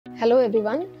Hello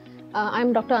everyone,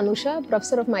 I'm Dr. Anusha,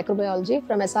 Professor of Microbiology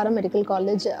from SRM Medical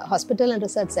College Hospital and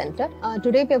Research Center.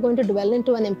 Today we are going to delve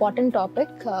into an important topic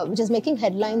which is making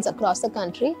headlines across the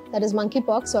country, that is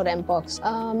monkeypox or Mpox.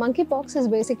 Monkeypox is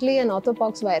basically an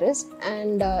orthopox virus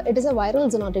and it is a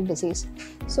viral zoonotic disease.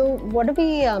 So what do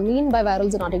we mean by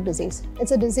viral zoonotic disease?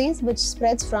 It's a disease which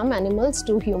spreads from animals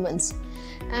to humans.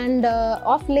 And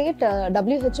of late,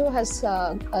 WHO has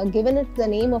given it the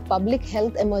name of Public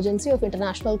Health Emergency of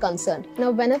International Concern.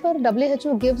 Now, whenever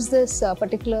WHO gives this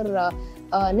particular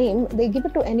name, they give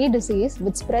it to any disease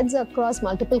which spreads across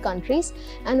multiple countries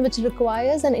and which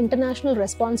requires an international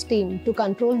response team to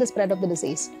control the spread of the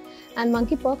disease. And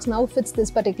monkeypox now fits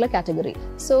this particular category.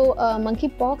 So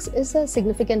monkeypox is a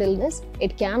significant illness.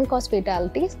 It can cause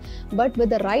fatalities, but with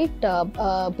the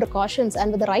right precautions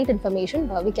and with the right information,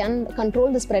 we can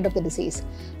control the spread of the disease.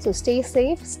 So stay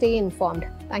safe, stay informed.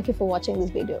 Thank you for watching this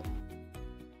video.